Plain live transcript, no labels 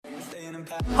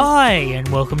Hi, and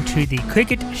welcome to the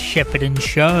Cricket Shepparton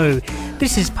Show.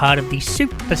 This is part of the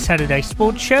Super Saturday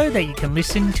Sports Show that you can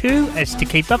listen to as to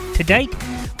keep up to date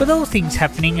with all things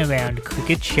happening around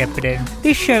Cricket Shepparton.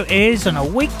 This show airs on a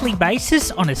weekly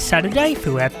basis on a Saturday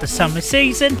throughout the summer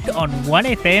season on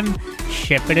 1FM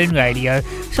Shepparton Radio.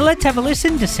 So let's have a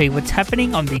listen to see what's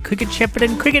happening on the Cricket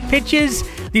Shepparton cricket pitches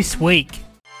this week.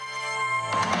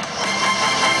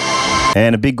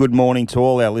 And a big good morning to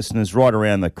all our listeners right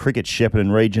around the Cricket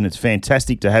Shepparton region. It's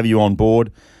fantastic to have you on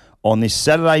board on this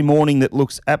Saturday morning that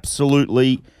looks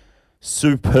absolutely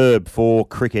superb for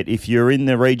cricket. If you're in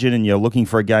the region and you're looking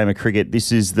for a game of cricket,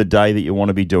 this is the day that you want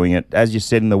to be doing it. As you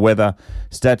said in the weather,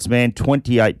 Statsman,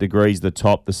 28 degrees the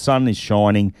top. The sun is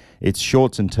shining. It's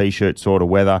shorts and T-shirt sort of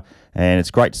weather. And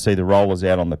it's great to see the rollers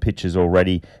out on the pitches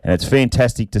already. And it's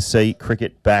fantastic to see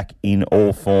cricket back in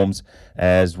all forms,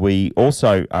 as we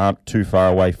also aren't too far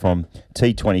away from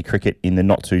T20 cricket in the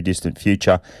not-too-distant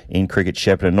future in Cricket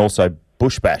Shepparton. And also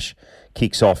Bush Bash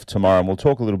kicks off tomorrow, and we'll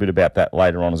talk a little bit about that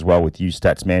later on as well with you,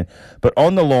 Statsman. But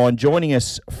on the line, joining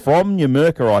us from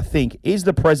Numurkah, I think, is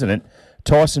the President,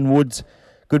 Tyson Woods.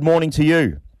 Good morning to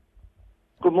you.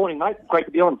 Good morning, mate. Great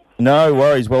to be on. No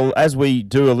worries. Well, as we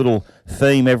do a little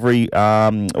theme every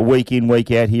week in,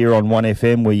 week out here on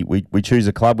 1FM, we choose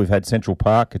a club. We've had Central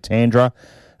Park, Katandra,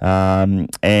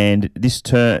 and this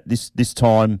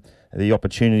time the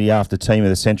opportunity after Team of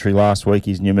the Century last week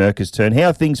is Numurkah's turn. How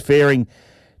are things faring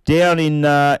down in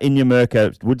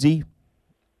Numurkah, Woodsy?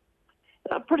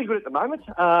 Pretty good at the moment.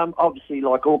 Obviously,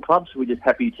 like all clubs, we're just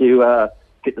happy to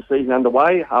get the season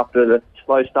underway after the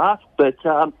slow start. But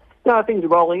things are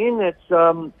rolling in.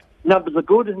 It's numbers are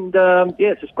good, and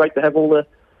it's just great to have all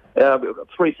the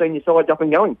three senior sides up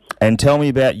and going. And tell me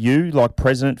about you, like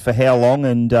president, for how long,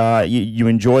 and you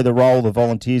enjoy the role, the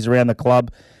volunteers around the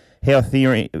club.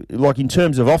 Like in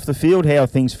terms of off the field, how are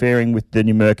things faring with the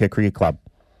Numurkah Cricket Club?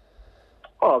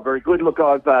 Oh, very good. Look,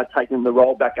 I've taken the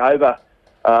role back over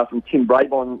from Tim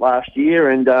Braybon last year,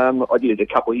 and I did it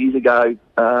a couple of years ago.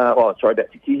 About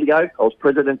 6 years ago. I was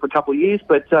president for a couple of years,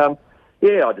 but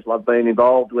I just love being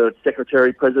involved, whether it's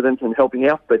secretary, president, and helping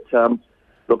out. But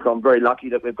look, I'm very lucky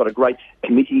that we've got a great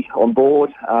committee on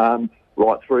board,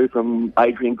 right through from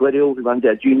Adrian Gledhill, who runs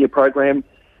our junior program,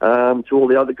 to all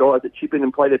the other guys that chip in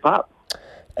and play their part.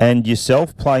 And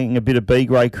yourself, playing a bit of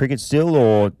B-grade cricket still,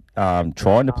 or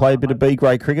trying to play a bit of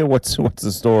B-grade cricket? What's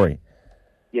the story?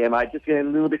 Yeah, mate, just getting a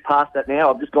little bit past that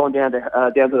now. I've just gone down to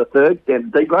the third,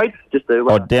 down to D grade.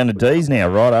 Down to D's now,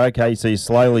 right? Okay, so you're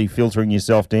slowly filtering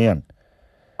yourself down.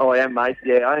 Oh, I am, mate.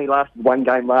 Yeah, I only lasted one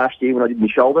game last year when I did my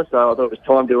shoulder, so I thought it was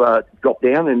time to drop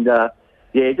down and,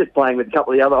 just playing with a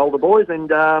couple of the other older boys and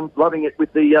loving it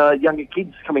with the younger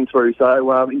kids coming through.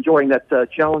 So enjoying that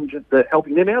challenge of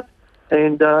helping them out.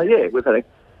 And, we've had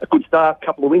a good start,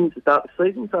 couple of wins to start the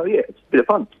season. So, it's a bit of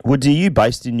fun. Woods, are you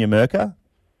based in Numurkah?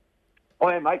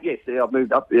 I am, mate, yes. Yeah, I've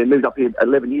moved up here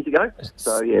 11 years ago.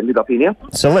 So, live up here now.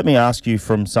 So let me ask you,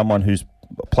 from someone who's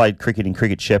played cricket in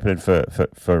Cricket Shepparton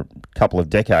for a couple of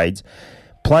decades,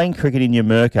 playing cricket in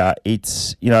Numurkah,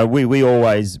 it's, we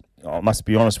always, I must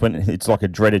be honest, when it's like a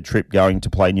dreaded trip going to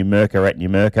play Numurkah at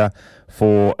Numurkah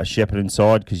for a Shepparton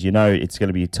side, because it's going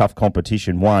to be a tough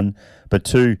competition, one, but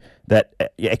two, that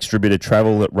extra bit of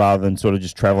travel that rather than sort of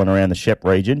just travelling around the Shep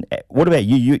region. What about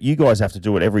you? You guys have to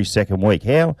do it every second week.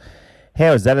 How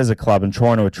is that as a club, and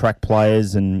trying to attract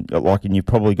players, and you've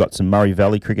probably got some Murray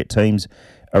Valley cricket teams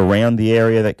around the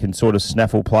area that can sort of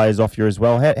snaffle players off you as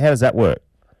well? How does that work?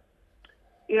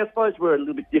 Yeah, I suppose we're a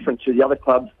little bit different to the other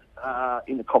clubs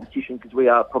in the competition, because we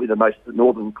are probably the most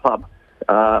northern club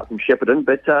from Shepparton.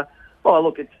 But,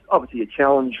 it's obviously a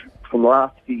challenge from the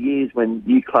last few years when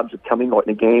new clubs have come in, like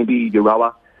Nagambie,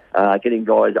 Euroa, getting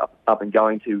guys up and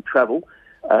going to travel.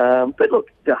 But look,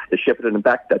 the Shepparton and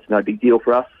back, that's no big deal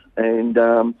for us. And,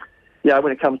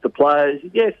 when it comes to players,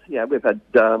 yes, we've had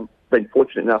been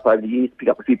fortunate enough over the years to pick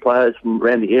up a few players from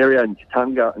around the area, and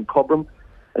Katanga and Cobram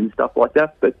and stuff like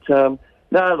that. But, as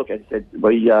I said,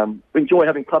 we enjoy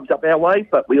having clubs up our way,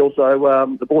 but we also,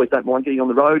 the boys don't mind getting on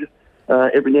the road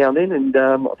every now and then. And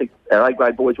I think our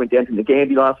A-grade boys went down to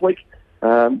Nagambie last week.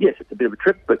 Yes, it's a bit of a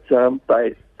trip, but it's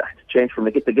a chance for them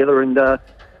to get together and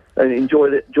enjoy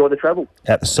the travel.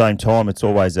 At the same time, it's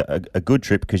always a good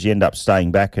trip, because you end up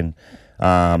staying back and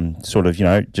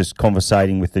just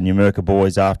conversating with the Numurkah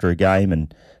boys after a game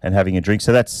and having a drink.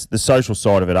 So that's the social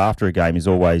side of it after a game is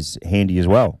always handy as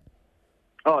well.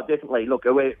 Oh, definitely. Look,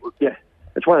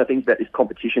 it's one of the things about this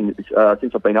competition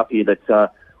since I've been up here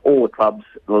that all the clubs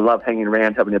love hanging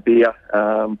around, having a beer.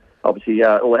 Obviously,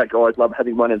 all our guys love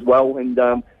having one as well.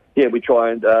 And we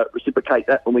try and reciprocate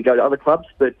that when we go to other clubs.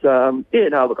 But, I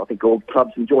think all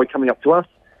clubs enjoy coming up to us.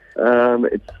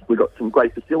 We've got some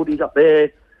great facilities up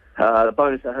there. The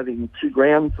bonus of having 2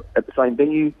 grounds at the same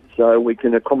venue, so we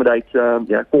can accommodate 4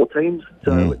 teams.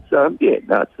 So it's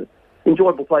an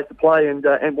enjoyable place to play and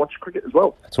watch cricket as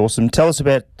well. That's awesome. Tell us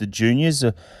about the juniors.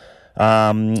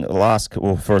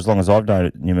 For as long as I've known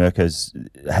it, Numurkah's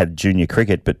had junior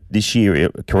cricket, but this year,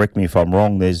 correct me if I'm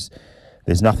wrong, there's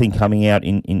nothing coming out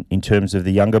in terms of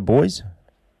the younger boys?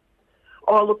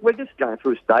 Oh, look, we're just going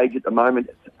through a stage at the moment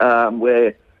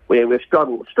where we've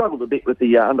struggled a bit with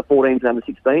the under-14s and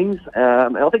under-16s,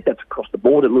 and I think that's across the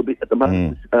board a little bit at the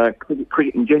moment,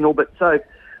 cricket in general. But so, as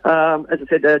I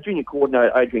said, junior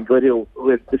coordinator Adrian Gledhill,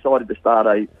 we've decided to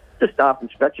start from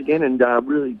scratch again and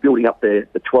really building up the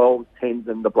 12s, 10s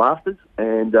and the blasters.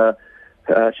 And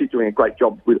she's doing a great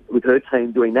job with her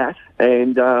team doing that.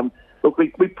 And look, we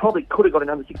probably could have got an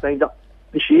under-16s up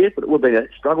this year, but it would have been a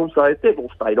struggle. So they've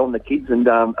all stayed on, the kids, and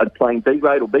are playing B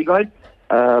grade or B grade.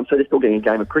 So they're still getting a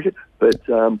game of cricket. But,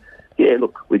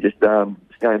 we're just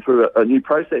going through a new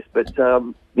process. But,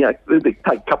 it'll take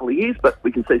a couple of years, but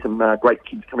we can see some great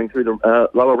kids coming through the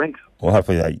lower ranks. Well,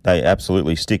 hopefully they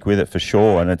absolutely stick with it for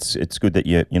sure. And it's good that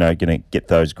you're going to get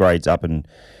those grades up and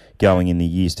going in the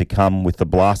years to come. With the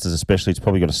blasters especially, it's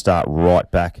probably got to start right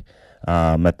back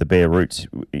at the bare roots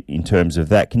in terms of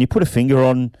that. Can you put a finger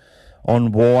on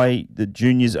why the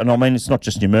juniors, and I mean it's not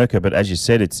just Numurkah, but as you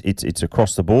said, it's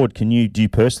across the board. Do you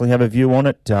personally have a view on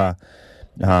it?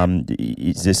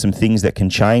 Is there some things that can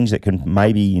change that can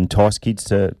maybe entice kids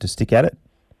to stick at it?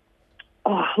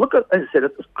 Oh, look, as I said,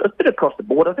 it's a bit across the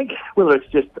board. I think whether it's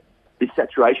just this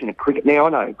saturation of cricket now. I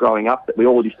know growing up that we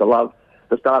all used to love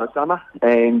the start of summer,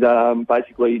 and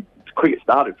basically cricket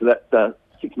started for that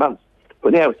 6 months.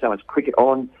 But now with so much cricket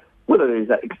on, whether there's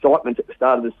that excitement at the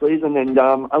start of the season, and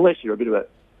unless you're a bit of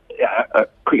a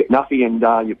cricket nuffy and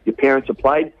your parents have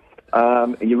played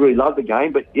and you really love the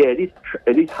game, but it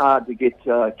is hard to get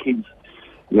kids,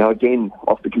 again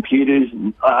off the computers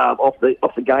and off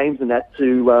the games and that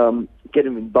to get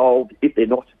them involved if they're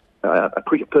not a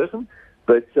cricket person.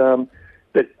 But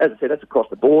as I said, that's across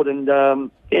the board, and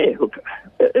look,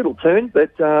 it'll turn,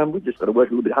 but we've just got to work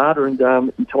a little bit harder and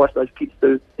entice those kids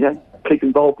to keep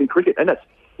involved in cricket, and that's.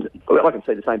 I can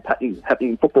see the same pattern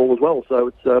happening in football as well.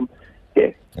 So it's a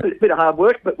bit of hard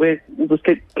work, but we'll just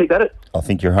keep at it. I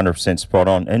think you're 100% spot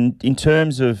on. And in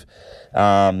terms of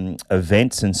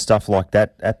events and stuff like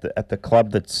that at the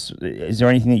club, is there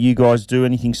anything that you guys do,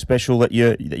 anything special that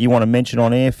you want to mention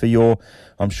on air for your?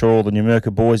 I'm sure all the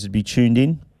Numurkah boys would be tuned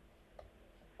in.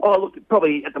 Oh, look,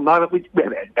 probably at the moment we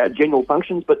have our general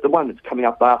functions, but the one that's coming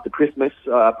up after Christmas,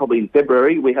 probably in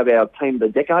February, we have our Team of the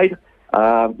Decade.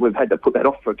 We've had to put that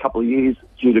off for a couple of years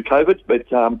due to COVID, but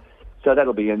so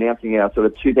that'll be announcing our sort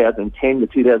of 2010 to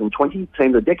 2020 Team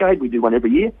of the Decade. We do one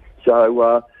every year,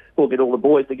 so we'll get all the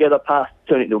boys together,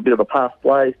 turn it into a bit of a past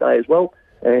players day as well,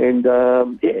 and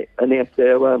announce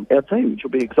our team, which will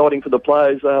be exciting for the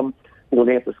players. We'll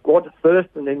announce the squad first,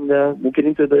 and then we'll get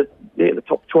into the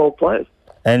top 12 players.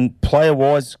 And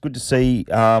player-wise, good to see.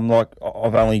 Like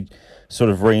I've only sort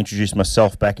of reintroduced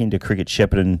myself back into Cricket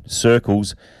Shepparton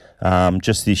circles.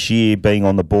 Just this year being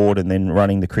on the board and then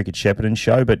running the Cricket Shepparton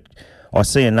show. But I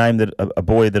see a name that a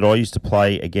boy that I used to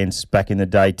play against back in the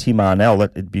day, Tim Arnell.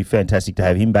 It'd be fantastic to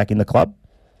have him back in the club.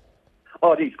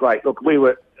 Oh, it is great. Look,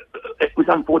 it was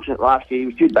unfortunate last year. He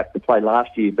was due back to play last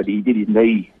year, but he did his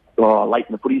knee late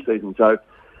in the footy season. So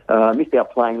missed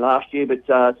out playing last year, but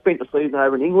spent the season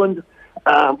over in England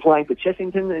playing for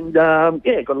Chessington and, got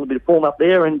a little bit of form up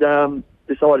there and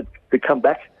decided to come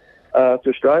back to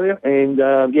Australia, and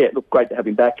it looked great to have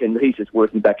him back, and he's just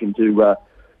working back into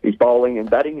his bowling and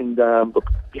batting, and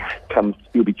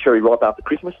he'll be cherry ripe after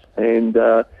Christmas, and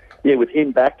with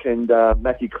him back and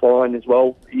Matthew Klein as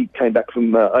well, he came back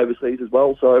from overseas as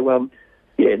well, so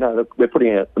we're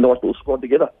putting a nice little squad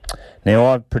together.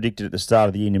 Now, I predicted at the start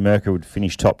of the year Numurkah would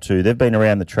finish top 2. They've been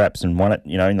around the traps and won it,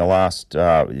 in the last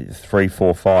 3,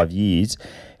 4, 5 years.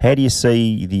 How do you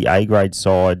see the A-grade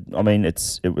side? I mean,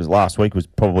 it was last week was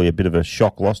probably a bit of a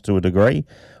shock loss to a degree,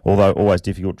 although always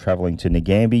difficult travelling to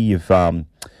Ngambie.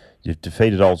 You've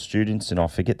defeated Old Students, and I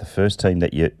forget the first team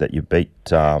that you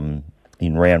beat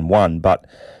in round 1, but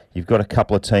you've got a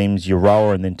couple of teams,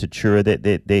 Euroa and then Tatura.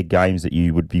 They're games that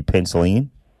you would be penciling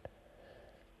in.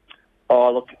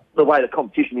 Oh, look, the way the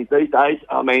competition is these days,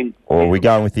 I mean... Or are we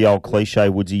going with the old cliche,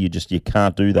 Woodsy, you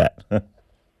can't do that?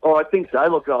 Oh, I think so.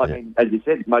 Look, I mean, as you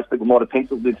said, most people might have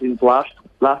penciled this in last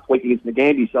week against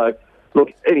Ngambie. So, look,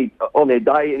 on their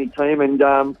day, any team, and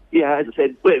as I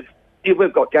said,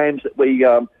 we've got games that we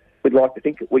we'd like to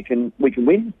think that we can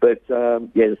win. But as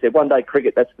I said, one-day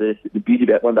cricket. That's the beauty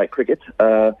about one-day cricket.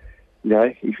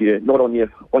 If you're not on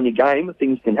your game,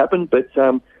 things can happen. But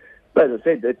as I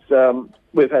said,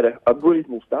 we've had a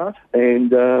reasonable start,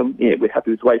 and we're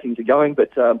happy with the way things are going.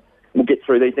 But we'll get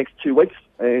through these next 2 weeks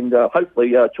and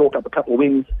hopefully chalk up a couple of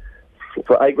wins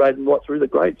for A grade and right through the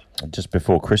grades. Just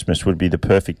before Christmas would be the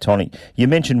perfect tonic. You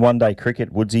mentioned one-day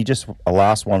cricket, Woodsy. Just a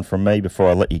last one from me before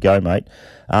I let you go, mate.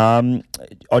 I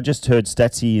just heard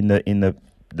Statsy in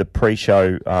the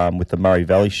pre-show with the Murray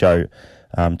Valley show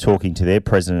talking to their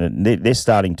president. They're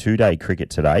starting 2-day cricket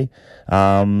today.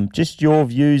 Just your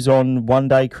views on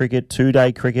one-day cricket,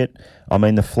 2-day cricket. I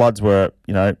mean, the floods were,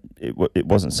 it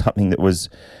wasn't something that was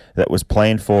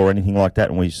planned for or anything like that,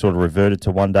 and we sort of reverted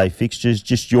to one-day fixtures.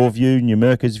 Just your view,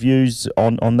 Numurkah's views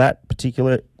on that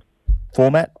particular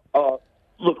format?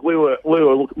 Look, we were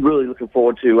really looking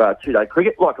forward to 2-day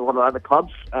cricket, like a lot of other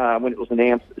clubs, when it was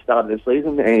announced at the start of the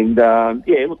season. And,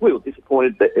 we were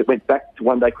disappointed that it went back to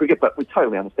one-day cricket, but we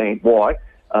totally understand why,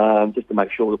 just to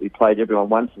make sure that we played everyone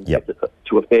once and kept it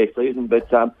to a fair season. But,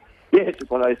 it's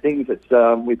just one of those things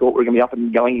that we thought we were going to be up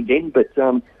and going again. But,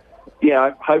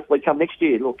 hopefully come next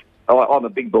year. Look, I'm a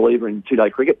big believer in 2-day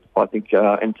cricket. I think,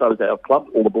 and so is our club.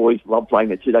 All the boys love playing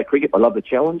their 2-day cricket. I love the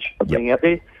challenge of being out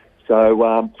there.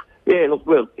 So,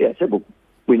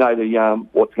 we know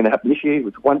what's going to happen this year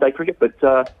with one-day cricket, but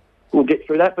we'll get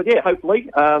through that. But, hopefully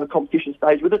the competition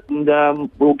stays with it,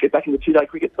 and we'll get back into 2-day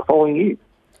cricket the following year.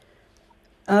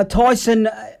 Tyson,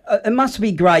 it must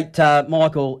be great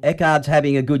Michael Eckhart's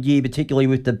having a good year, particularly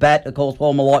with the bat, of course,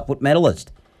 former Lightfoot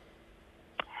medalist.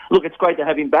 Look, it's great to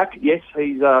have him back. Yes,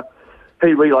 he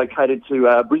relocated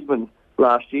to Brisbane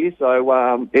last year,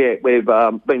 so we've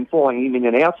been flying him in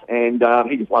and out, and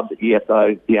he just loves it here.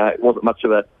 So it wasn't much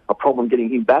of a problem getting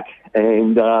him back.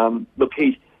 And look,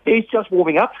 he's just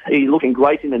warming up. He's looking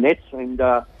great in the nets, and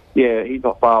he's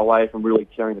not far away from really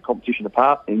tearing the competition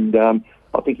apart. And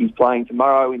I think he's playing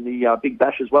tomorrow in the Big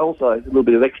Bash as well, so there's a little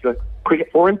bit of extra cricket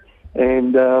for him.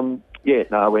 And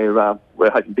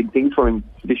we're hoping big things for him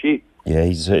this year. Yeah,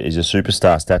 he's a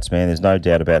superstar stats man. There's no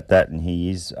doubt about that, and he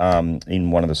is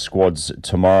in one of the squads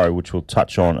tomorrow, which we'll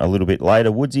touch on a little bit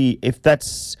later. Woodsy, do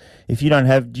you don't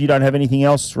have anything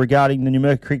else regarding the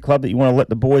Numurkah Cricket Club that you want to let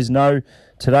the boys know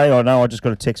today? I know I just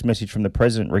got a text message from the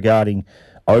president regarding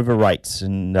over rates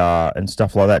and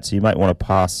stuff like that, so you might want to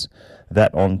pass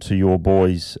that on to your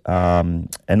boys. And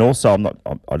also,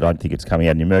 I don't think it's coming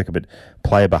out of Numurkah, but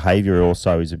player behaviour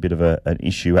also is a bit of an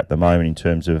issue at the moment in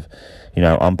terms of,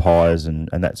 umpires and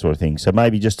that sort of thing. So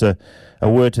maybe just a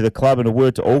word to the club and a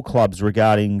word to all clubs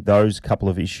regarding those couple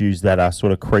of issues that are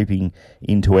sort of creeping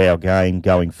into our game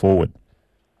going forward.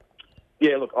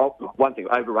 Yeah, look, one thing,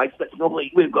 over rates, that's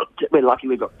normally, we're lucky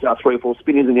we've got 3 or 4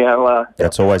 spinners in our...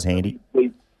 That's always handy.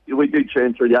 We do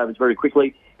churn through the overs very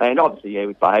quickly. And obviously,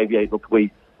 with behaviour, look,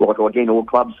 all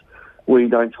clubs, we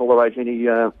don't tolerate any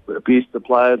abuse to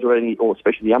players or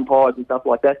especially the umpires and stuff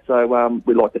like that. So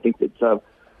we like to think that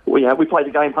we play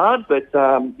the game hard, but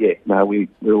we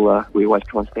always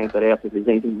try and stamp that out if there's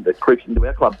anything that creeps into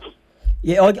our club.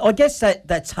 Yeah, I guess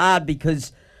that's hard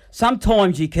because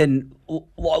sometimes you can,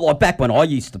 like back when I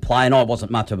used to play, and I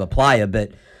wasn't much of a player,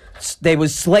 but there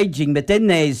was sledging, but then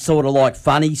there's sort of like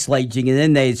funny sledging, and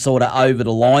then there's sort of over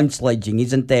the line sledging,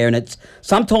 isn't there? And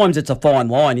sometimes it's a fine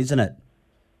line, isn't it?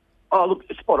 Oh, look,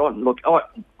 spot on. Look, I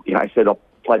said I've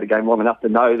played the game long enough to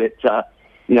know that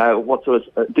what sort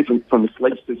of different from the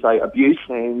sledge to say abuse,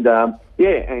 and they're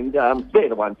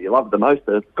the ones you love the most.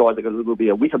 The guys that got a little bit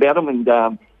of wit about them,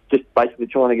 and just basically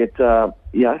trying to get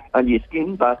under your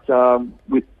skin, but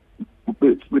with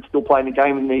still playing the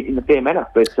game in the fair manner.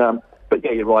 But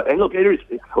yeah, you're right. And look,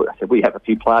 we have a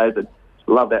few players that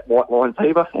love that white line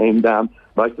fever, and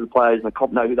most of the players in the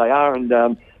comp know who they are, and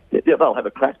they'll have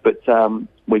a crack, but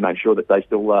we make sure that they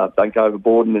still don't go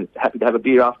overboard and are happy to have a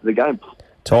beer after the game.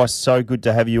 Tice, so good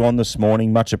to have you on this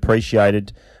morning. Much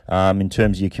appreciated in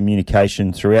terms of your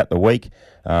communication throughout the week.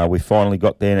 We finally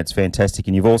got there, and it's fantastic.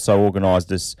 And you've also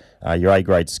organised us, your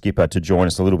A-grade skipper, to join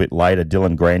us a little bit later,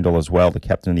 Dylan Grandel as well, the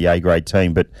captain of the A-grade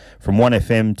team. But from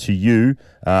 1FM to you,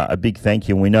 a big thank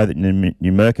you. And we know that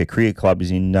Numurkah Cricket Club is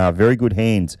in very good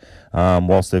hands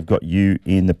whilst they've got you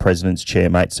in the president's chair,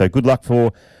 mate. So good luck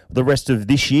for the rest of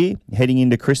this year, heading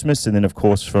into Christmas, and then, of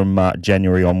course, from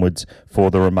January onwards for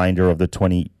the remainder of the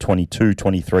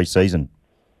 2022-23 season.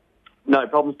 No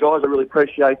problems, guys. I really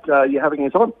appreciate you having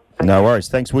us on. No worries.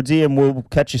 Thanks, Woodsy, and we'll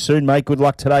catch you soon, mate. Good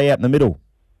luck today out in the middle.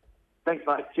 Thanks,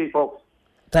 mate. Cheers, folks.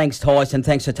 Thanks, Tyson.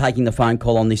 Thanks for taking the phone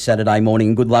call on this Saturday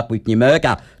morning. Good luck with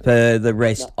Numurkah for the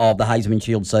rest of the Hazeman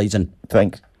Shield season.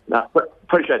 Thanks. No,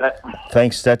 Appreciate that.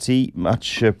 Thanks, Statsy.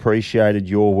 Much appreciated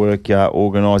your work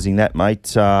organising that,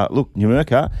 mate. Look,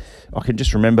 Numurkah, I can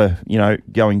just remember,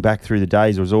 going back through the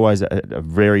days, it was always a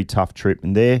very tough trip.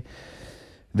 And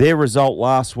their result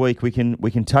last week, we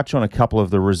can touch on a couple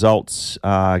of the results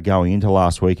going into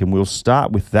last week, and we'll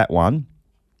start with that one.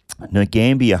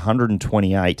 Nagambie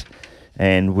 128,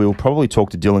 and we'll probably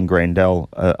talk to Dylan Grandel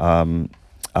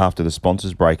after the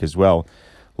sponsors break as well.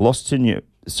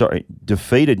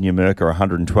 Defeated Numurkah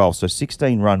 112, so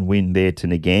 16-run win there to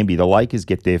Nagambie. The Lakers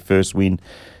get their first win,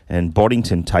 and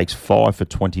Boddington takes 5 for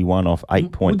 21 off 8.3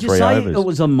 overs. Would you say it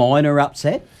was a minor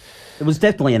upset? It was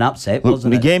definitely an upset,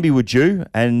 wasn't it? Nagambie were due,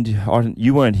 and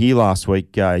you weren't here last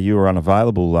week. You were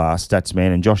unavailable,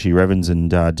 Statsman, and Joshy Revens and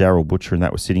Daryl Butcher, and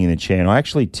that was sitting in the chair. And I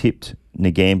actually tipped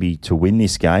Nagambie to win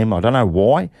this game. I don't know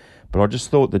why, but I just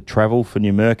thought the travel for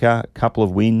Numurkah, a couple of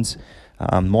wins,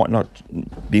 might not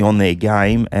be on their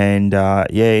game. And,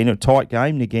 in a tight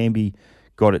game, Nagambie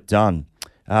got it done.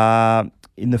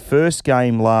 In the first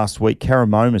game last week,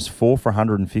 Caramomas 4 for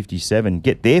 157,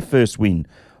 get their first win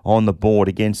on the board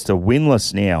against a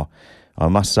winless now. I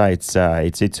must say it's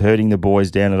hurting the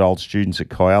boys down at Old Students at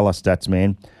Kyalla,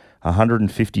 Statsman.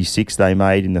 156 they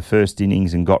made in the first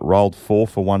innings and got rolled 4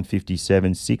 for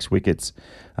 157, 6 wickets.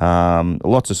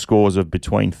 Lots of scores of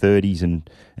between 30s and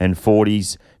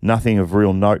 40s. Nothing of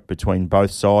real note between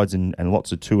both sides, and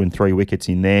lots of 2 and 3 wickets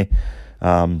in there.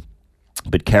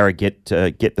 But Cara get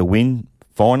the win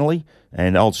finally,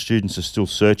 and Old Students are still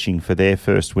searching for their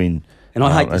first win. And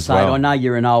I hate to say it, I know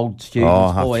you're an Old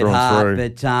Students boy at heart,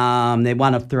 but they're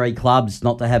one of 3 clubs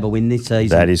not to have a win this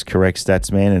season. That is correct,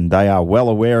 Statsman, and they are well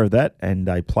aware of that, and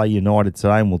they play United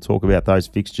today, and we'll talk about those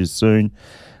fixtures soon.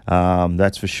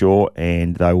 That's for sure,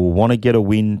 and they will want to get a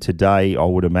win today, I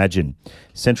would imagine.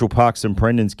 Central Park St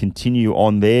Brendan's continue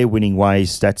on their winning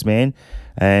ways, Statsman,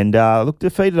 and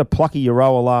defeated a plucky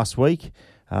Euroa last week,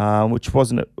 which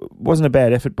wasn't a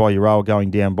bad effort by Euroa,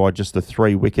 going down by just the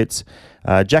 3 wickets.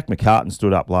 Jack McCartan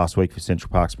stood up last week for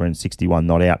Central Park St Brendan, 61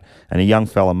 not out, and a young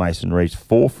fella, Mason Reeves,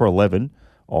 4 for 11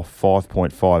 off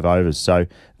 5.5 overs. So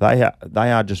they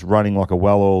are just running like a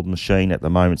well-oiled machine at the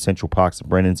moment, Central Park St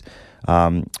Brendan's,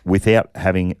 without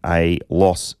having a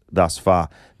loss thus far.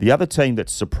 The other team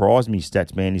that surprised me,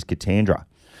 Statsman, is Katandra.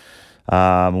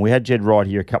 We had Jed Wright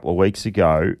here a couple of weeks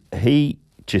ago. He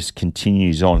just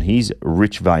continues on his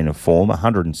rich vein of form,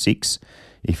 106,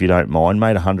 if you don't mind.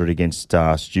 Made 100 against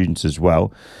Students as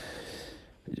well.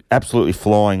 Absolutely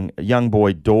flying. Young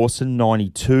boy Dawson,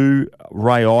 92.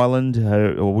 Ray Island,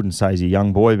 I wouldn't say he's a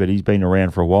young boy, but he's been around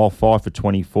for a while. 5 for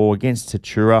 24 against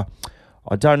Tatura.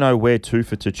 I don't know where to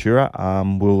for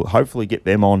Tatura. We'll hopefully get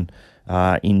them on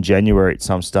in January at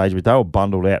some stage, but they were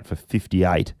bundled out for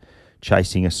 58,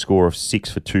 chasing a score of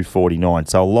 6 for 249.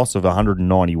 So a loss of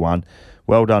 191.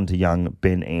 Well done to young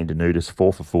Ben Andanudis,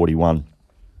 4 for 41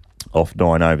 off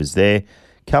 9 overs there.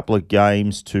 Couple of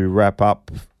games to wrap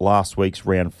up last week's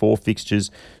round 4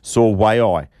 fixtures. Saw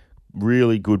Waiai,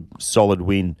 really good, solid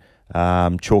win,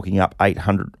 chalking up 8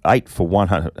 for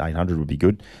 100. 800 would be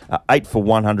good. 8 for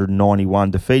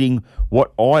 191, defeating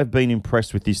what I've been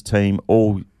impressed with this team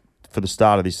all for the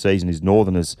start of this season is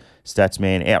Northerners,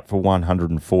 Statsman, out for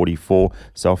 144.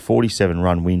 So a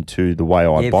 47-run win to the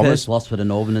Waiai Bombers. First loss for the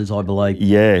Northerners, I believe.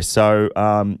 Yeah, so,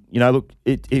 look,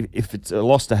 if it's a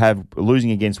loss to have,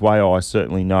 losing against Waiai, I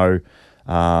certainly know,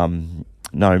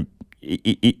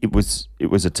 it was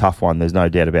a tough one. There's no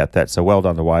doubt about that. So well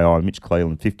done to Waiai. Mitch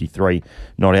Cleland, 53,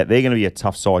 not out. They're going to be a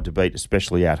tough side to beat,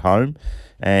 especially at home.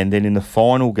 And then in the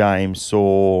final game,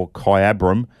 saw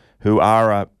Kyabram, who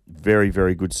are a very,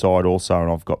 very good side also,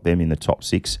 and I've got them in the top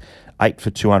 6. 8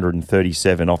 for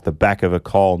 237 off the back of a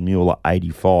Kyle Mueller,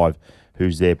 85,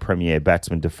 who's their premier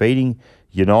batsman, defeating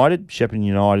Shepparton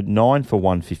United, 9 for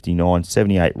 159,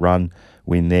 78-run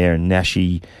win there, and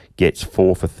Nashi gets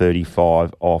 4 for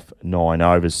 35 off 9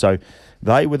 overs. So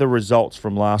they were the results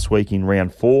from last week in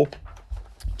round 4.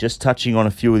 Just touching on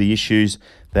a few of the issues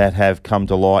that have come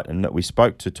to light and that we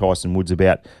spoke to Tyson Woods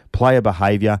about, player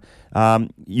behaviour.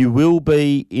 You will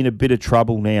be in a bit of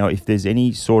trouble now if there's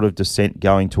any sort of dissent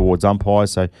going towards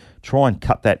umpires, so try and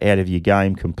cut that out of your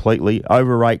game completely.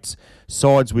 Overrates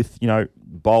sides with,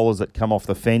 bowlers that come off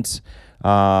the fence,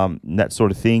 that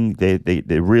sort of thing.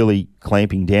 They're really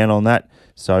clamping down on that,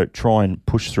 so try and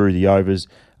push through the overs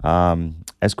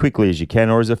as quickly as you can,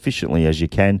 or as efficiently as you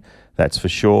can, that's for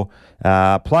sure.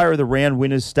 Player of the round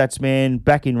winners, Statsman.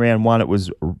 Back in round 1, it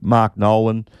was Mark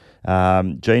Nolan.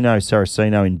 Gino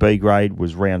Saraceno in B grade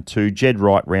was round 2. Jed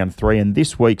Wright, round 3. And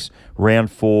this week's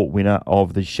round 4 winner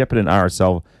of the Shepparton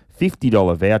RSL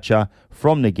 $50 voucher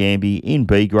from Nagambie in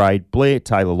B grade. Blair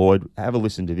Taylor-Lloyd, have a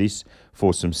listen to this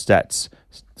for some stats.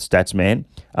 Stats, man.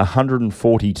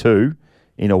 142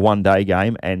 in a one-day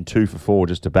game and 2 for 4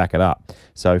 just to back it up.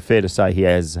 So fair to say he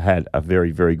has had a very,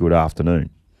 very good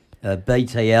afternoon.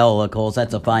 BTL, of course,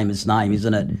 that's a famous name,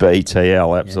 isn't it?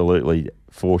 BTL, absolutely,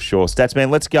 for sure.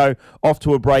 Statsman, let's go off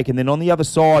to a break, and then on the other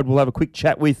side, we'll have a quick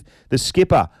chat with the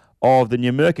skipper of the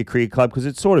Numurkah Cricket Club, because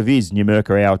it sort of is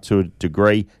Numurkah Hour to a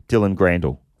degree, Dylan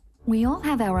Grandel. We all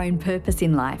have our own purpose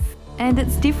in life, and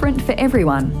it's different for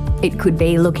everyone. It could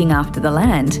be looking after the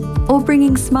land or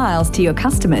bringing smiles to your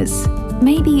customers.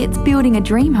 Maybe it's building a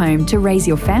dream home to raise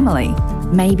your family.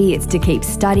 Maybe it's to keep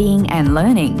studying and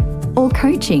learning, or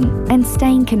coaching and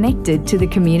staying connected to the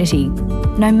community.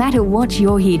 No matter what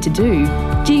you're here to do,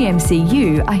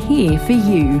 GMCU are here for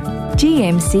you.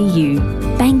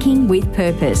 GMCU, banking with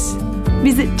purpose.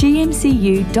 Visit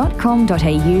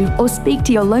gmcu.com.au or speak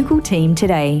to your local team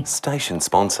today. Station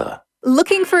sponsor.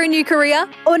 Looking for a new career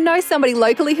or know somebody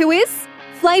locally who is?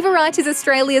 Flavorite is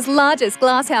Australia's largest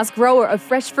glasshouse grower of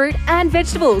fresh fruit and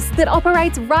vegetables that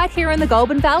operates right here in the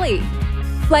Goulburn Valley.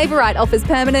 Flavorite offers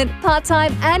permanent,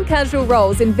 part-time and casual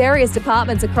roles in various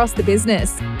departments across the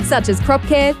business, such as crop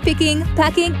care, picking,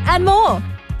 packing and more.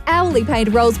 Hourly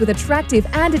paid roles with attractive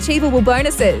and achievable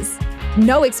bonuses.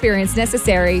 No experience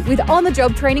necessary with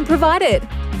on-the-job training provided.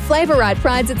 Flavorite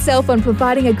prides itself on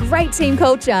providing a great team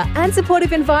culture and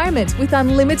supportive environment with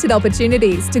unlimited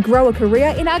opportunities to grow a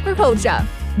career in agriculture.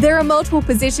 There are multiple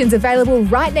positions available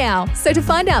right now, so to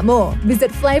find out more, visit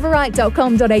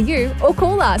flavorite.com.au or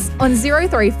call us on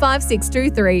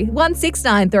 035623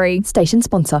 1693. Station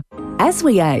sponsor. As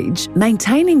we age,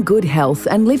 maintaining good health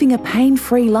and living a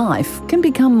pain-free life can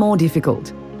become more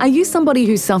difficult. Are you somebody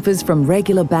who suffers from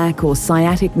regular back or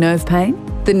sciatic nerve pain?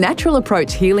 The Natural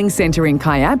Approach Healing Centre in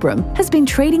Kyabram has been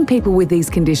treating people with these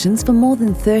conditions for more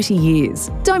than 30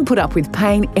 years. Don't put up with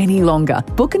pain any longer.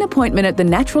 Book an appointment at the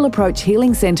Natural Approach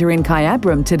Healing Centre in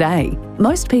Kyabram today.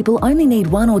 Most people only need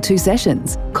 1 or 2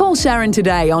 sessions. Call Sharon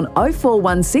today on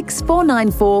 0416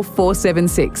 494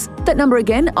 476. That number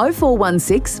again,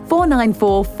 0416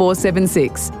 494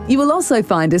 476. You will also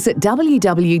find us at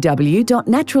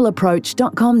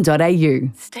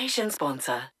www.naturalapproach.com.au. Station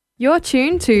sponsor. You're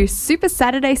tuned to Super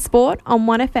Saturday Sport on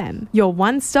 1FM, your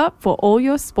one-stop for all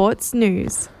your sports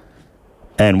news.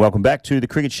 And welcome back to the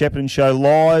Cricket Shepparton Show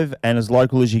live and as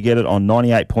local as you get it on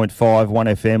 98.5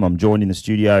 1FM. I'm joined in the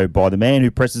studio by the man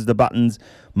who presses the buttons,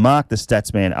 Mark the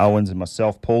Statsman Owens, and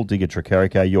myself, Paul Digger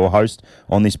Tricarico, your host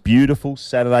on this beautiful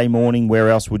Saturday morning. Where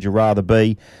else would you rather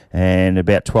be? And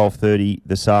about 12:30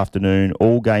 this afternoon,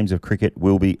 all games of cricket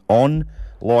will be on.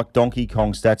 Like Donkey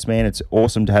Kong, Statsman, it's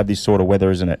awesome to have this sort of weather,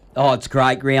 isn't it? Oh, it's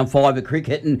great, round 5 of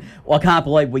cricket, and I can't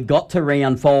believe we got to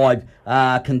round 5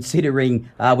 considering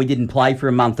we didn't play for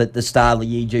a month at the start of the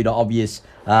year due to obvious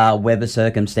weather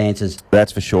circumstances.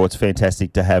 That's for sure. It's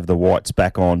fantastic to have the Whites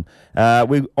back on.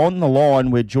 We're on the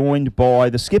line. We're joined by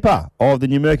the skipper of the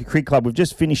Numurkah Cricket Club. We've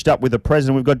just finished up with the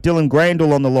president. We've got Dylan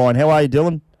Grandel on the line. How are you,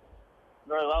 Dylan?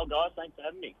 Very well, guys. Thanks for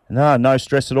having me. No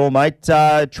stress at all, mate.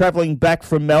 Travelling back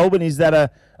from Melbourne, is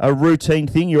that a routine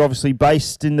thing? You're obviously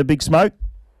based in the Big Smoke?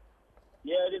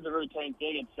 Yeah, it is a routine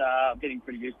thing. It's I'm getting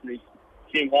pretty used to this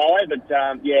King Highway, but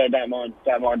yeah, don't mind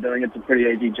doing it. It's a pretty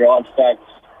easy drive. So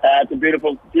it's a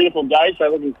beautiful day. So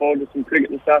looking forward to some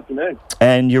cricket this afternoon.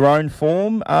 And your own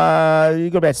form,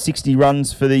 you've got about 60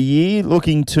 runs for the year.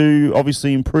 Looking to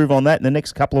obviously improve on that in the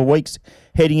next couple of weeks,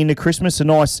 heading into Christmas. A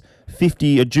nice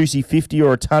 50, a juicy 50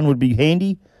 or a ton would be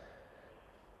handy.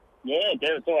 Yeah,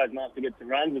 it's always nice to get some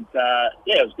runs. It's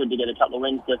it was good to get a couple of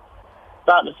wins to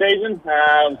start the season. It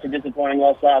was a disappointing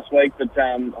loss last week, but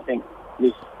I think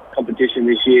this competition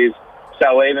this year is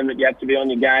so even that you have to be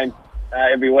on your game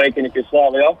every week, and if you're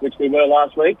slightly off, which we were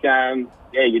last week,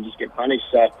 you just get punished.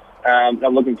 So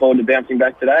I'm looking forward to bouncing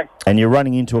back today. And you're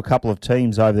running into a couple of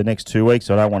teams over the next 2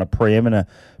 weeks. I don't want to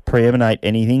preeminate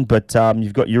anything, but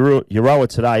you've got Euroa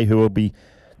today,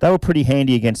 they were pretty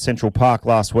handy against Central Park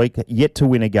last week, yet to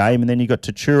win a game. And then you've got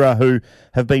Tatura, who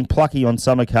have been plucky on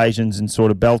some occasions and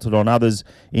sort of belted on others.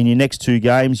 In your next 2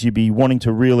 games, you'd be wanting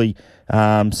to really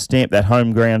stamp that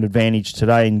home ground advantage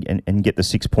today and get the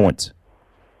 6 points.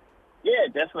 Yeah,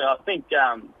 definitely. I think,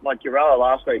 like Euroa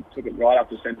last week, took it right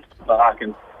up to Central Park.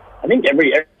 And I think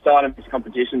every side of this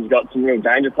competition's got some real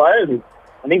danger players. And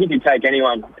I think if you take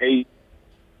anyone, he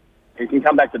can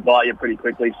come back to bite you pretty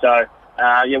quickly. So,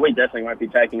 we definitely won't be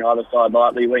taking either side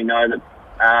lightly. We know that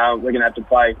we're going to have to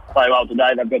play well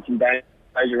today. They've got some danger,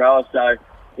 so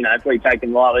if we take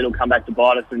them lightly, it'll come back to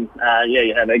bite us, and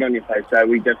you have egg on your face. So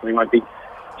we definitely won't be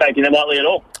taking them lightly at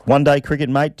all. One-day cricket,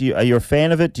 mate, are you a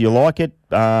fan of it? Do you like it?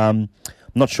 I'm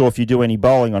not sure if you do any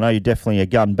bowling. I know you're definitely a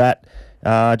gun bat.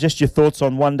 Just your thoughts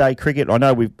on one-day cricket. I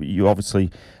know you obviously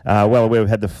well aware we've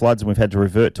had the floods and we've had to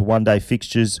revert to one-day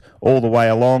fixtures all the way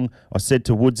along. I said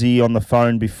to Woodsy on the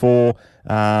phone before,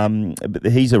 but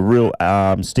he's a real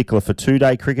stickler for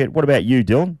two-day cricket. What about you,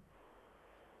 Dylan?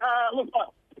 Look, I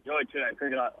enjoy two-day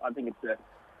cricket. I think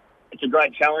it's a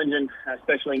great challenge, and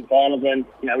especially in finals. And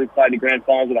we've played the grand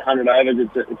finals with 100 overs.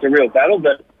 It's a real battle,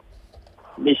 but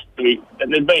there's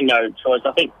been no choice.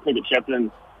 I think Cricket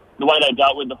Shepparton, the way they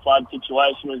dealt with the flood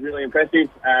situation was really impressive.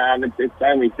 It's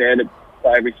only fair to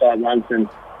play every side once, and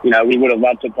we would have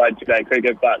loved to play two-day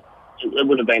cricket, but it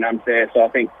would have been unfair. So I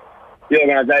think the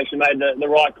organisation made the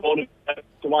right call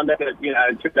to one day. But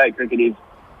two-day cricket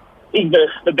is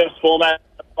the best format.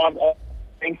 I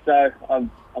think so.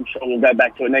 I'm sure we'll go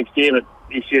back to it next year, but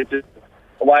this year it's just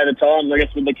a way of the time. I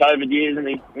guess with the COVID years, and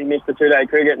we missed the two-day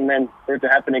cricket, and then for it to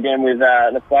happen again with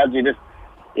the floods, you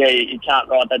can't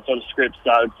write that sort of script.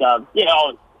 So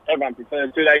it's everyone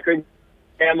prefers two-day cricket.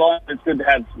 It's good to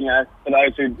have for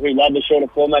those who love the shorter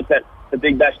formats, that the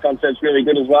Big Bash concept's really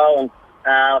good as well, and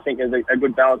I think there's a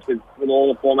good balance with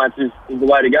all the formats is the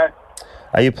way to go.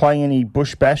 Are you playing any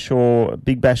Bush Bash or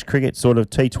Big Bash cricket, sort of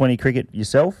T20 cricket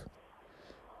yourself?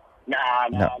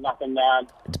 No, nothing.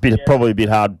 It's probably a bit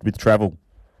hard with travel.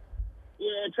 Yeah,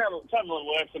 travel and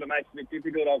work sort of makes it a bit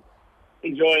difficult. I'm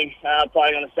enjoying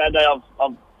playing on a Saturday.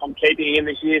 I'm keeping him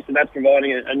this year, so that's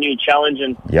providing a new challenge,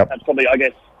 and that's probably, I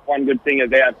guess, one good thing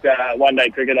about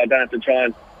one-day cricket. I don't have to try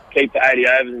and keep the 80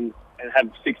 overs and have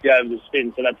 60 overs of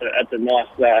spin, so that's a nice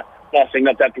thing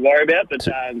not to have to worry about. But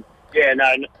I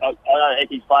know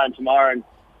Ecky's playing tomorrow, and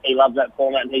he loves that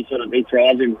format, and he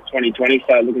thrives in 2020.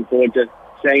 So looking forward to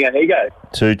seeing how he goes.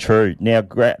 Too true. Now,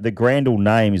 the Grandal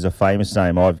name is a famous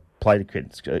name. I've played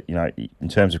cricket, in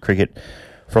terms of cricket,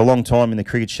 for a long time in the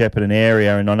Cricket Shepparton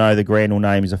area, and I know the Grandal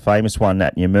name is a famous one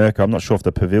at Numurkah. I'm not sure if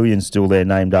the pavilion's still there,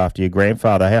 named after your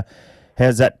grandfather.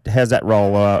 How's that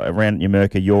roll around at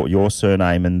Numurkah? Your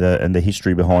surname and the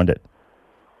history behind it.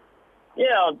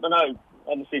 Yeah, I know.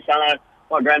 Obviously, Sano,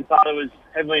 my grandfather was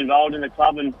heavily involved in the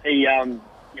club, and he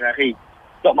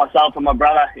got myself and my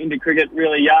brother into cricket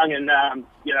really young, and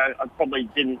I probably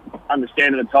didn't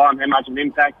understand at the time how much of an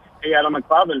impact he had on the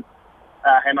club, and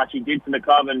how much he did for the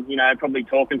club, and probably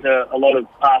talking to a lot of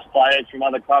past players from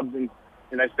other clubs, and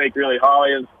they speak really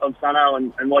highly of Sano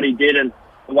and what he did and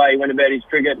the way he went about his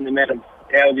cricket and the amount of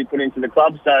hours he put into the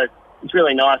club. So it's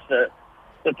really nice for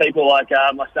people like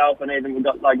myself, and even we've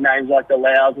got names like the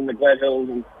Lows and the Gledhills,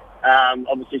 and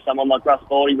obviously someone like Russ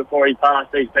Bordy before he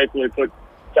passed. These people who put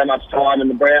so much time and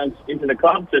the Browns into the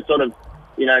club to sort of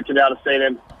to be able to see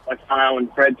them like Sano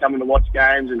and Fred coming to watch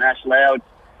games, and Ash Lau.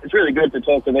 It's really good to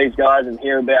talk to these guys and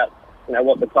hear about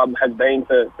what the club has been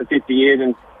for 50 years,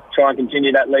 and try and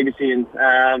continue that legacy, and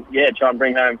try and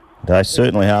bring home. They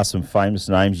certainly are some famous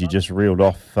names you just reeled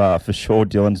off for sure,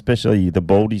 Dylan, especially the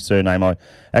Baldy surname. I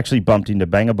actually bumped into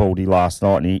Banger Baldy last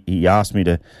night, and he asked me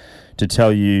to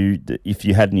tell you if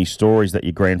you had any stories that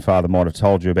your grandfather might have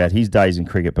told you about his days in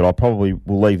cricket, but I probably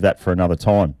will leave that for another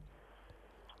time.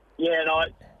 Yeah, no,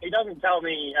 he doesn't tell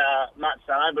me much,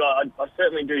 Sano, but I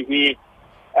certainly do hear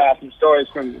some stories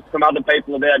from other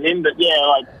people about him. But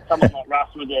someone like Russ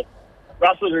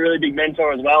was a really big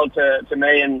mentor as well to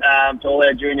me and to all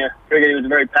our junior cricket. He was a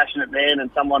very passionate man, and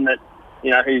someone that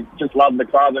who just loved the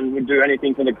club and would do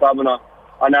anything for the club. And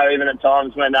I know even at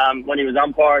times when he was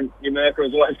umpiring, Numurkah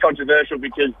was always controversial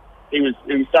because he was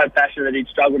so passionate that he'd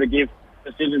struggle to give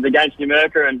decisions against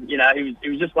Numurkah, and he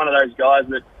was just one of those guys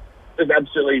that just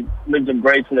absolutely lived and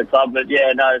breathed for the club. But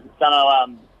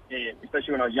Sano,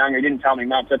 especially when I was younger, he didn't tell me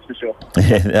much, that's for sure.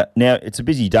 Now, it's a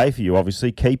busy day for you,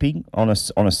 obviously, keeping on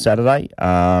a Saturday,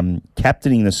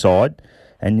 captaining the side,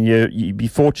 and you'd be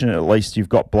fortunate at least you've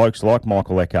got blokes like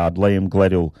Michael Eckard, Liam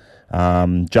Gledhill,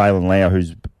 Jalen Lau,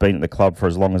 who's been at the club for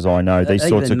as long as I know, these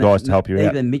sorts of guys to help you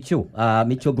out. Even Mitchell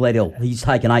Gledhill, he's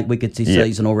taken 8 wickets this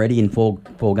season already in four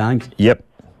games. Yep.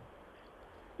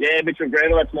 Yeah, Mitchell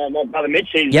Gledhill, that's my brother Mitch.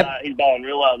 He's bowling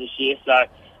real well this year. So, I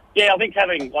think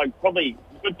having, probably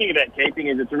the good thing about keeping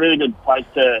is it's a really good place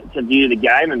to view the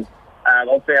game. And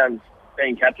I've found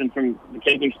being captain from the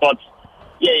keeping spots,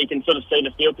 you can sort of see the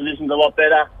field positions a lot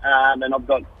better. And I've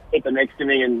got Pippa next to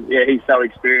me, and he's so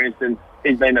experienced, and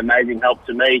he's been an amazing help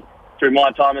to me through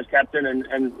my time as captain,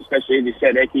 and especially, as you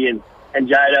said, Ecky and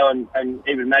Jado and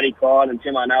even Matty Klein and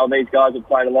Tim Arnell. These guys have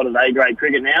played a lot of A-grade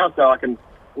cricket now, so I can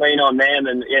lean on them.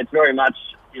 And it's very much,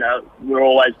 we're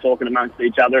always talking amongst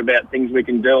each other about things we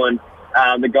can do, and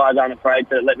the guys aren't afraid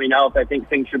to let me know if they think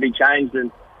things should be changed.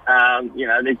 And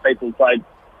these people have played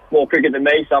more cricket than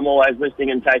me, so I'm always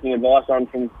listening and taking advice on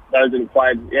from those that have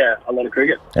played, a lot of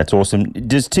cricket. That's awesome.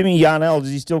 Does Timmy Yarnell,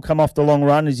 does he still come off the long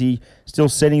run? Is he still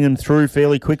sending them through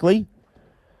fairly quickly?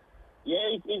 Yeah,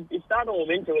 he's starting to warm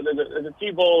into it. There's a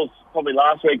few balls probably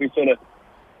last week we sort of,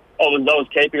 I was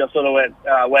keeping, I sort of went,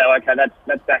 wow, okay,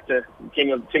 that's back to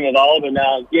Tim of old. And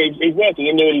he's working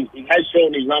into it. He has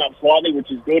shortened his run up slightly,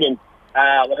 which is good. And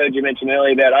I heard you mention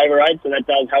earlier about over 8, so that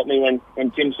does help me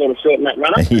when Tim sort of shortened that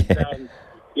run up.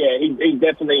 He's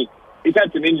definitely, he's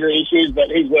had some injury issues, but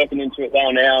he's working into it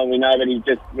well now. And we know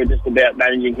that we're just about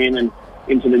managing him and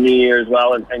into the new year as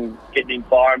well and getting him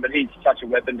firing. But he's such a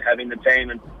weapon to have in the team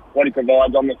and what he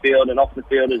provides on the field and off the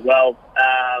field as well.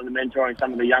 The mentoring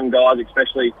some of the young guys,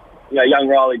 especially young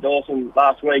Riley Dawson.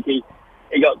 Last week he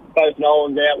got both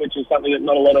Nolans out, which is something that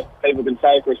not a lot of people can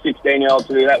say for a 16-year-old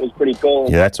to do. That was pretty cool.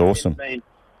 Yeah, that's awesome.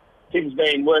 Tim's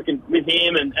been working with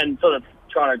him and sort of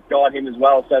trying to guide him as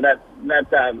well. So that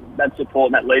support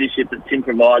and that leadership that Tim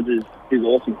provides is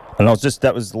awesome. And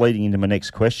that was leading into my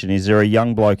next question. Is there a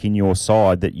young bloke in your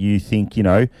side that you think,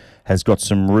 has got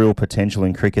some real potential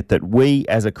in cricket that we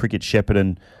as a Cricket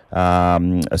Shepparton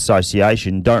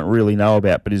association don't really know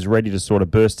about, but is ready to sort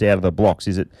of burst out of the blocks?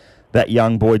 Is it that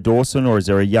young boy Dawson, or is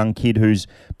there a young kid who's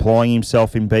plying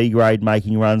himself in B grade,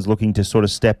 making runs, looking to sort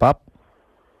of step up?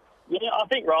 Yeah, I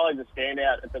think Riley's a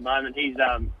standout at the moment. He's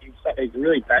a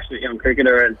really passionate young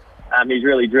cricketer, and he's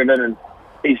really driven, and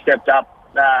he's stepped up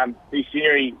this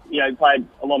year. He played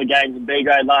a lot of games in B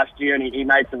grade last year, and he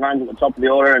made some runs at the top of the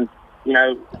order. And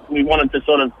we wanted to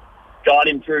sort of guide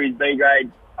him through his B grade,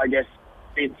 I guess,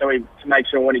 so to make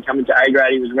sure when he came into A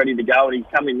grade he was ready to go. And he's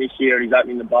come in this year and he's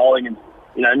opening the bowling, and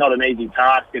not an easy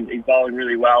task, and he's bowling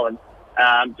really well,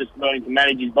 and just learning to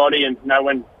manage his body and know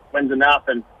when's enough.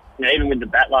 And even with the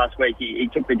bat last week, he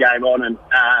took the game on, and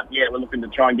we're looking to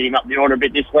try and get him up the order a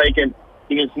bit this week and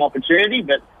give him some opportunity.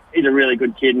 But he's a really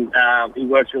good kid, and he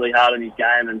works really hard on his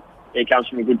game, and he comes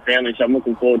from a good family, so I'm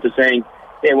looking forward to seeing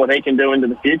what he can do into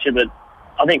the future. But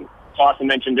I think Tyson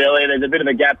mentioned earlier, there's a bit of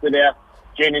a gap with our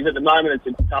juniors at the moment.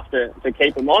 It's tough to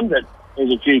keep them on, but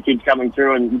there's a few kids coming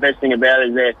through, and the best thing about it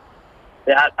is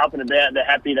they're up and about, they're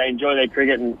happy, they enjoy their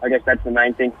cricket, and I guess that's the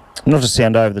main thing. Not to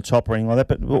sound over the top or anything like that,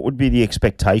 but what would be the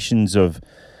expectations of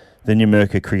the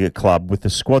Numurkah Cricket Club with the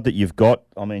squad that you've got?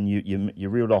 I mean, you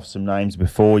reeled off some names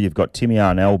before. You've got Timmy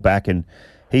Arnell back, and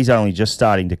he's only just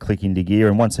starting to click into gear.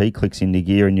 And once he clicks into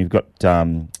gear, and you've got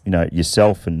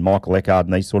yourself and Michael Eckard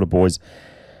and these sort of boys,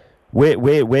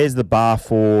 where's the bar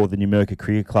for the Numurkah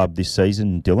Cricket Club this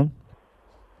season, Dylan?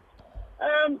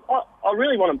 I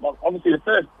really want to. Obviously, the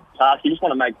first task, you just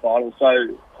want to make finals.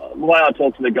 So the way I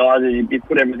talk to the guys is you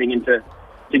put everything into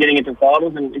getting into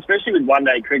finals, and especially with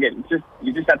one-day cricket,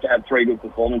 you just have to have 3 good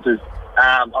performances.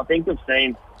 I think we've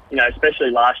seen,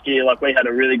 especially last year, like we had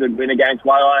a really good win against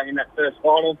Waiai in that first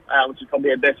final, which is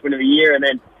probably our best win of the year, and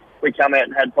then we come out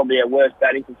and had probably our worst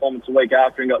batting performance a week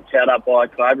after and got towed up by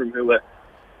Cobram, who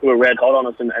were red hot on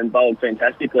us and bowled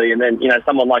fantastically. And then,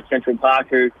 someone like Central Park,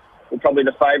 who were probably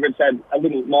the favourites, had a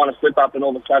little minor slip-up, and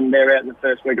all of a sudden they're out in the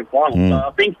first week of finals. So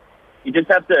I think you just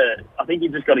got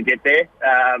to get there.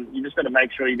 You just got to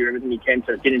make sure you do everything you can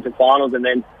to get into finals, and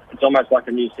then it's almost like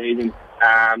a new season.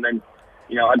 I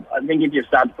think if you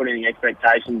start to put any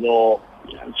expectations or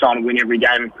trying to win every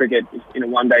game of cricket in a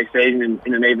one-day season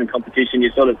in an even competition,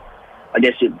 you're sort of, I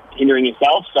guess, you're hindering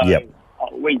yourself. So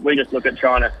we just look at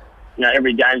trying to,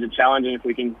 every game's a challenge, and if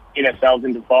we can get ourselves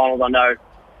into finals, I know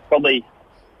probably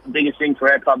the biggest thing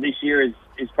for our club this year is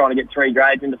trying to get 3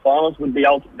 grades into finals would be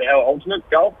our ultimate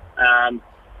goal.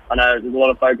 I know there's a lot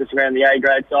of focus around the A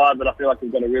grade side, but I feel like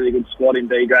we've got a really good squad in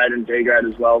B grade and G grade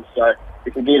as well. So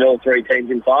if we get all 3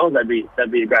 teams in finals, that'd be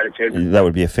a great achievement. That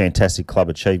would be a fantastic club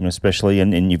achievement, especially,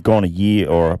 and you've gone a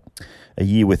year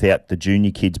without the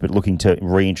junior kids, but looking to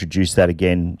reintroduce that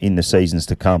again in the seasons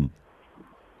to come.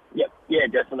 Yeah,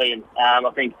 definitely. And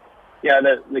I think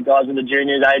the guys with the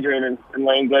juniors, Adrian and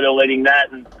Liam Good, are leading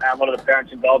that, and a lot of the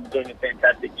parents involved are doing a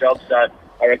fantastic job. So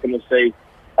I reckon we'll see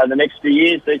over the next few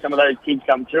years, see some of those kids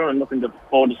come through, and looking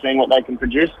forward to seeing what they can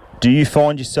produce. Do you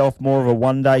find yourself more of a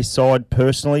one-day side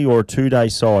personally, or a 2-day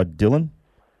side, Dylan?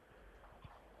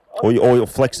 Or you're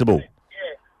flexible? Yeah.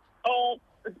 Oh,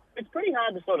 it's pretty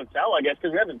hard to sort of tell, I guess,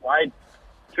 because we haven't played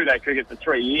 2-day cricket for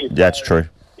 3 years. That's true.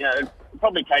 It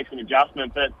probably takes an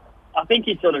adjustment, but I think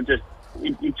you sort of just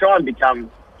you try and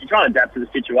adapt to the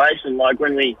situation. Like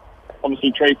when we,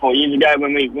 obviously 3-4 years ago,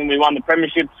 when we won the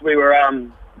premierships, we were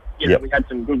we had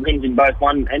some good wins in both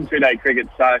 1 and 2-day cricket.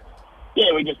 So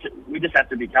we just have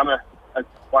to become a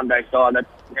one-day side. That's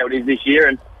how it is this year,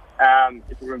 and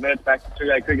if it reverts back to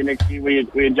two-day cricket next year,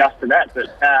 we adjust to that. But,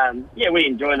 we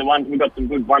enjoy the ones. We've got some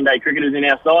good one-day cricketers in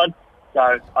our side,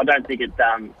 so I don't think it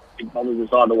bothers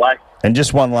us either way. And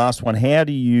just one last one. How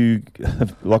do you,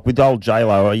 like with old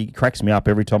J-Lo, he cracks me up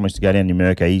every time I used to go down to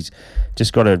Numurkah. He's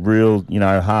just got a real,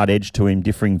 hard edge to him,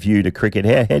 differing view to cricket.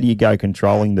 How do you go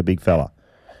controlling the big fella?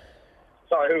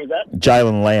 Sorry, who was that?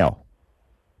 Jalen Lau.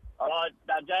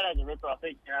 Jaylo's a ripper. I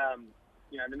think,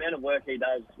 the amount of work he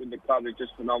does with the club is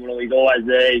just phenomenal. He's always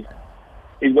there.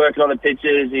 He's working on the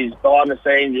pitches. He's behind the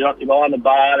scenes. He's behind the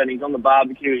bar, and he's on the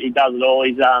barbecue. He does it all.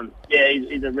 He's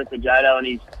a ripper, Jado, and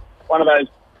he's one of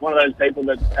those people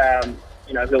that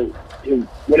he'll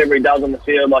whatever he does on the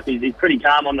field, like he's pretty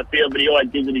calm on the field, but he always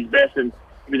gives it his best, and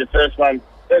he'll be the first one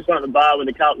at the bar with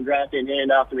a Carlton draft in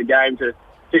hand after the game to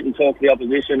sit and talk to the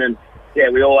opposition. And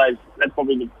that's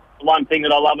probably the one thing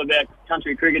that I love about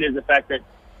country cricket is the fact that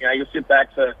you'll sit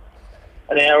back for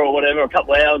an hour or whatever, a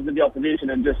couple of hours with the opposition,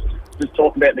 and just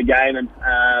talk about the game. And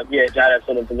Jado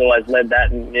sort of has always led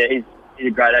that, and he's a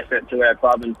great asset to our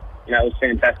club. And it was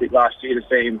fantastic last year to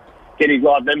see him get his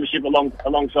live membership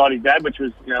alongside his dad, which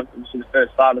was the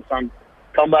first father-son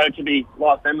combo to be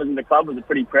life members in the club. It was a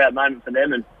pretty proud moment for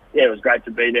them, and it was great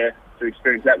to be there to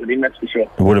experience that with him. That's for sure.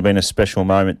 It would have been a special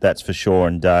moment, that's for sure.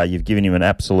 And you've given him an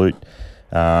absolute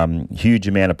huge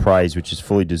amount of praise, which is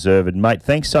fully deserved. Mate,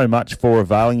 thanks so much for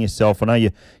availing yourself. I know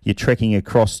you're trekking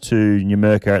across to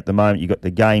Numurkah at the moment. You've got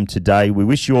the game today. We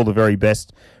wish you all the very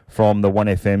best from the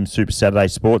 1FM Super Saturday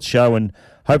Sports Show, and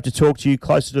hope to talk to you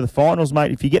closer to the finals,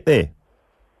 mate, if you get there.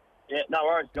 Yeah, no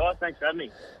worries, guys. Thanks for having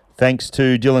me. Thanks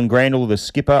to Dylan Grandel, the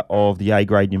skipper of the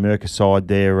A-grade Numurkah side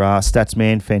there. Stats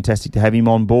man, fantastic to have him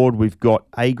on board. We've got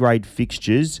A-grade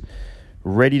fixtures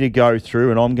ready to go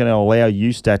through, and I'm going to allow you,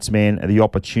 Statsman, the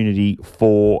opportunity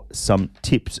for some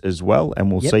tips as well, and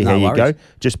we'll see how you go.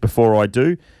 Just before I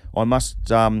do, I must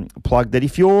plug that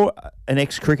if you're an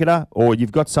ex-cricketer or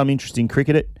you've got some interest in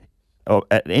cricket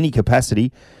at any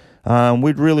capacity,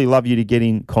 we'd really love you to get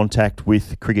in contact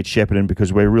with Cricket Shepparton,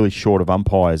 because we're really short of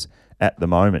umpires at the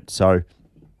moment. So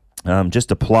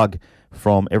just a plug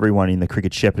from everyone in the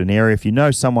Cricket Shepparton area. If you know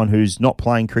someone who's not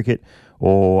playing cricket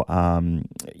or,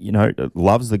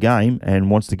 loves the game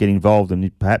and wants to get involved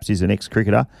and perhaps is an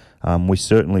ex-cricketer, we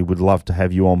certainly would love to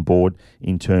have you on board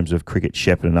in terms of Cricket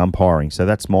Shepparton umpiring. So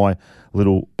that's my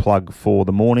little plug for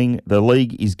the morning. The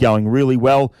league is going really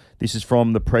well. This is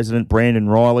from the president, Brandon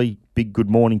Riley. Big good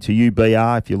morning to you,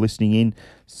 BR, if you're listening in.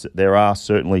 There are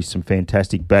certainly some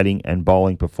fantastic batting and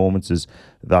bowling performances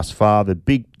thus far.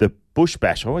 The Bush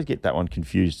Bash, I always get that one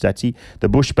confused, Satsy. The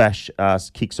Bush Bash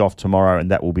kicks off tomorrow,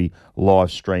 and that will be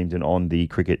live streamed and on the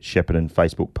Cricket Shepparton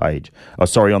Facebook page.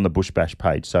 On the Bush Bash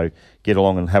page. So get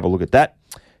along and have a look at that.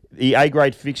 The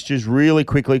A-grade fixtures really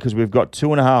quickly, because we've got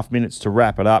 2.5 minutes to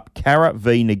wrap it up. Carra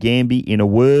v Nagambie, in a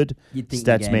word.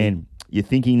 Statsman, you're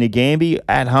thinking Nagambie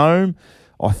at home?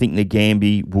 I think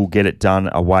Nagambie will get it done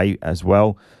away as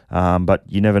well. But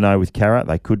you never know with Carra.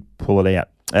 They could pull it out.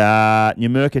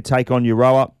 Numurkah take on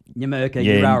Euroa.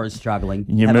 Euroa is struggling.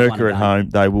 Numurkah at home.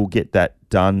 They will get that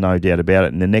done, no doubt about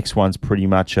it. And the next one's pretty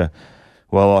much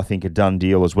I think a done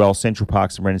deal as well. Central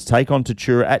Parks and Brennans take on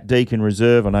Tatura at Deakin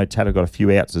Reserve. I know Tata got a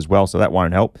few outs as well, so that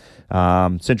won't help.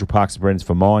 Central Parks and Brennans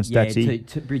for mine, Statsy.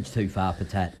 Yeah, bridge too far for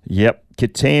Tat. Yep.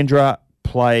 Katandra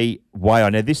play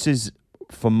Wayo. Now, this is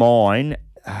for mine.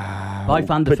 Both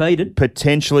undefeated.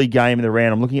 Potentially game of the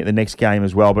round. I'm looking at the next game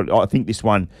as well, but I think this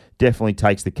one definitely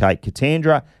takes the cake.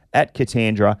 Katandra at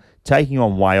Katandra taking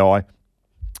on Wayo.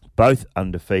 Both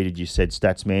undefeated, you said,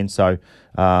 Statsman. So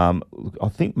I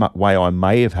think Wayo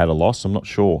may have had a loss. I'm not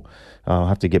sure. I'll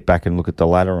have to get back and look at the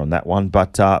ladder on that one.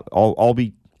 But I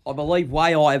believe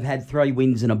Wayo have had 3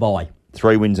 wins and a bye.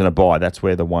 3 wins and a bye. That's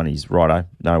where the one is. Righto.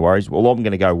 No worries. Well, I'm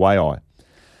going to go Wayo.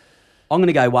 I'm going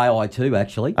to go Wayo too,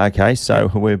 actually. Okay, so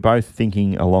we're both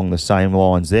thinking along the same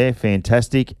lines there.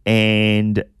 Fantastic.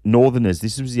 And Northerners,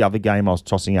 this was the other game I was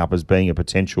tossing up as being a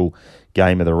potential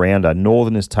game of the rounder.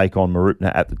 Northerners take on Mooroopna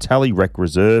at the Tally Rec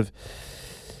Reserve.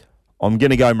 I'm going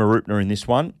to go Mooroopna in this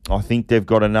one. I think they've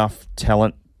got enough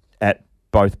talent at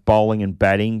both bowling and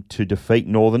batting to defeat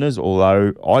Northerners,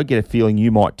 although I get a feeling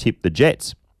you might tip the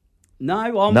Jets. No,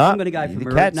 I'm going to go for the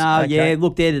Mooroopna. Cats. No, Okay. yeah,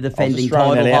 look, they're the defending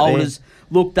title holders.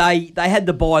 Look, they had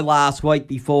the bye last week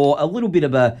before, a little bit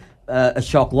of a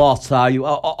shock loss, so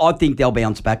I think they'll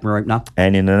bounce back, Mooroopna.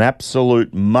 And in an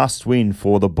absolute must-win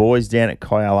for the boys down at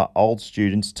Kialla, Old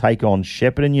Students take on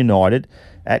Shepparton United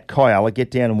at Kialla.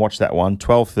 Get down and watch that one,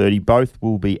 12:30. Both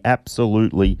will be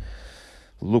absolutely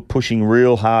pushing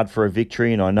real hard for a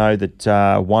victory, and I know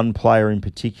that one player in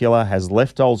particular has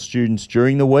left Old Students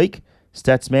during the week,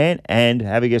 Statsman, and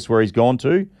have a guess where he's gone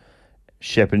to?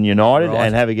 Shepparton United. Right.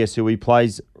 And have a guess who he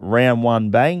plays round one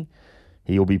bang.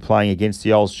 He'll be playing against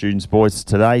the Old Students boys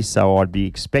today, so I'd be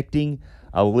expecting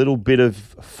a little bit of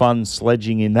fun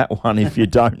sledging in that one if you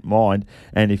don't mind.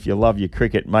 And if you love your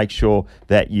cricket, make sure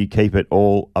that you keep it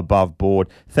all above board.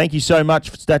 Thank you so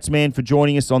much, Statsman, for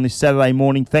joining us on this Saturday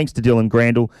morning. Thanks to Dylan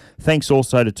Grandel. Thanks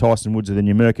also to Tyson Woods of the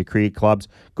Numurkah Cricket Clubs.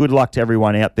 Good luck to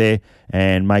everyone out there,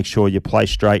 and make sure you play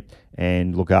straight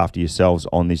and look after yourselves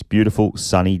on this beautiful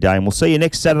sunny day. And we'll see you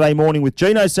next Saturday morning with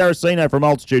Gino Saraceno from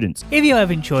Old Students. If you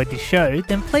have enjoyed the show,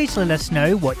 then please let us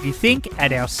know what you think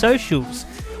at our socials.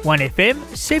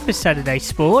 1FM Super Saturday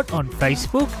Sport on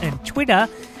Facebook and Twitter,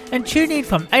 and tune in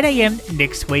from 8 a.m.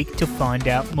 next week to find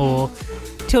out more.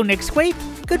 Till next week,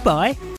 goodbye.